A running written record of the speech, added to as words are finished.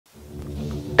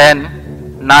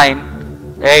10,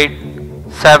 9, 8,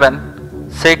 7,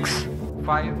 6,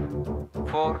 5,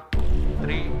 4,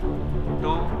 3,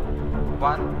 2,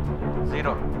 1,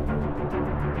 0.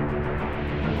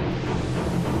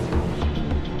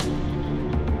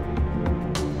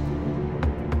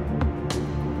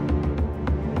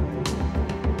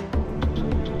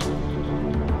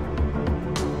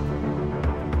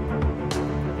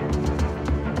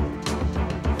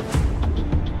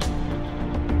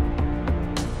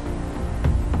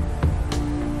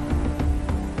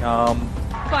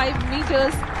 Five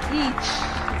meters each.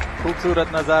 खूबसूरत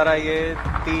नज़ारा ये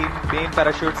 3 मेन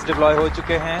पैराशूट्स डिप्लॉय हो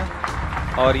चुके हैं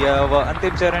और यह वह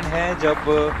अंतिम चरण है जब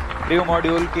क्रू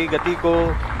मॉड्यूल की गति को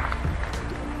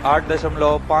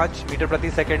 8.5 मीटर प्रति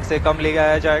सेकंड से कम ले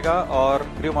आया जाएगा और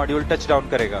क्रू मॉड्यूल टच डाउन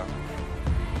करेगा.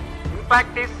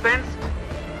 Impact is sensed.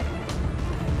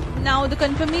 Now the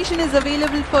confirmation is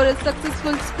available for a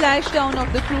successful splashdown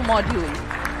of the crew module.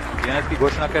 इसकी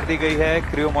घोषणा कर दी गई है.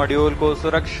 क्रू मॉड्यूल को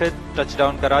सुरक्षित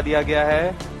टचडाउन करा दिया गया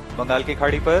है बंगाल की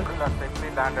खाड़ी पर.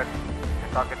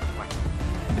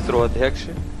 इसरो अध्यक्ष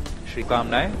श्री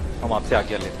कामनाएं हम आपसे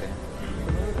आज्ञा लेते हैं.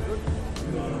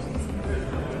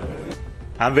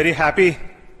 I am very happy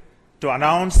to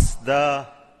announce the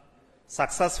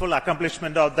successful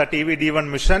accomplishment of the TVD1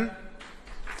 mission.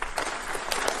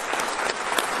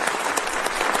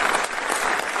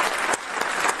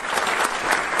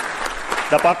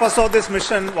 The purpose of this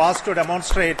mission was to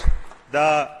demonstrate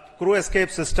the crew escape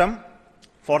system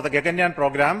for the Gaganyaan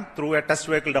program through a test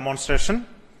vehicle demonstration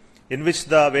in which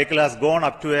the vehicle has gone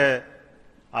up to a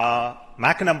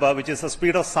Mach number, which is the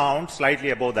speed of sound, slightly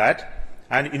above that,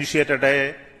 and initiated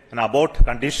an abort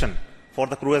condition for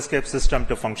the crew escape system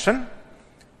to function.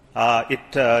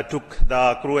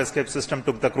 The crew escape system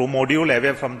took the crew module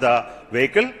away from the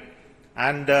vehicle,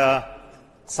 and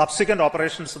subsequent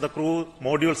operations of the crew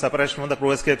module separation from the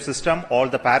crew escape system, all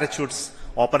the parachutes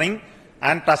opening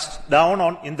and touched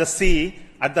down in the sea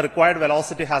at the required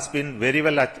velocity has been very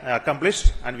well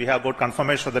accomplished, and we have got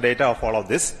confirmation of the data of all of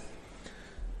this.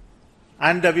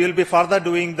 And we will be further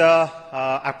doing the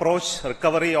approach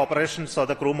recovery operations of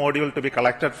the crew module to be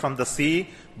collected from the sea,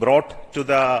 brought to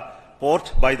the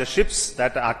port by the ships.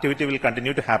 That activity will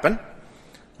continue to happen.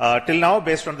 Till now,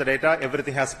 based on the data,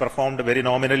 everything has performed very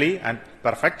nominally and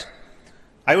perfect.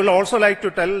 I will also like to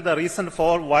tell the reason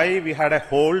for why we had a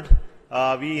hold.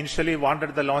 We initially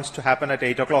wanted the launch to happen at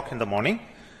 8 o'clock in the morning,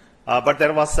 but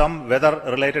there was some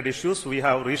weather-related issues. We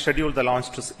have rescheduled the launch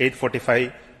to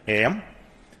 8:45 a.m.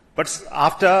 But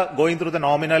after going through the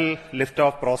nominal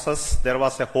liftoff process, there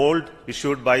was a hold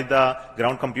issued by the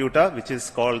ground computer, which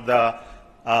is called the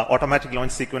automatic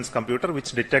launch sequence computer,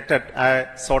 which detected a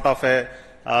sort of a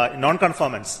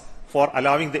non-conformance for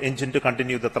allowing the engine to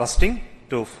continue the thrusting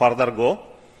to further go.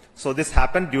 So this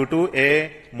happened due to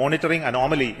a monitoring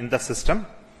anomaly in the system.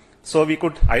 So we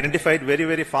could identify it very,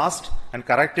 very fast and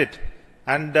correct it.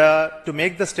 And to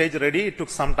make the stage ready, it took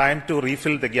some time to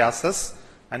refill the gases.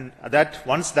 And that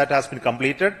once that has been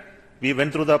completed, we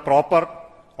went through the proper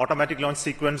automatic launch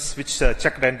sequence, which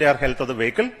checked the entire health of the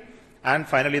vehicle. And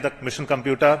finally, the mission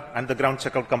computer and the ground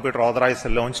checkout computer authorized the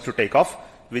launch to take off,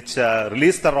 which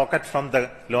released the rocket from the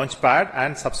launch pad,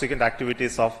 and subsequent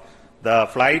activities of the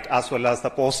flight as well as the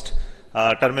post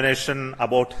termination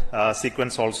abort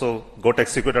sequence also got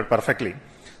executed perfectly.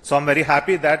 So I'm very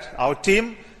happy that our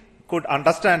team could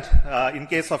understand in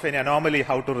case of any anomaly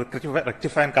how to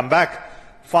rectify and come back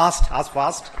fast.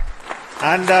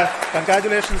 And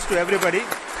congratulations to everybody.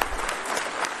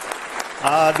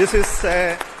 This is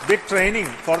a big training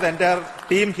for the entire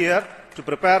team here to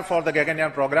prepare for the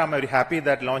Gaganyaan program. I'm very happy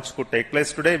that launch could take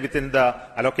place today within the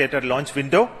allocated launch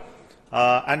window.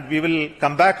 And we will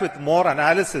come back with more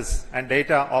analysis and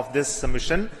data of this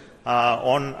mission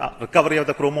on recovery of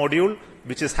the crew module,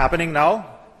 which is happening now.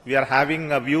 We are having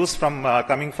views from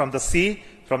coming from the sea,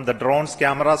 from the drones,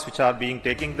 cameras which are being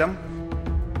taking them.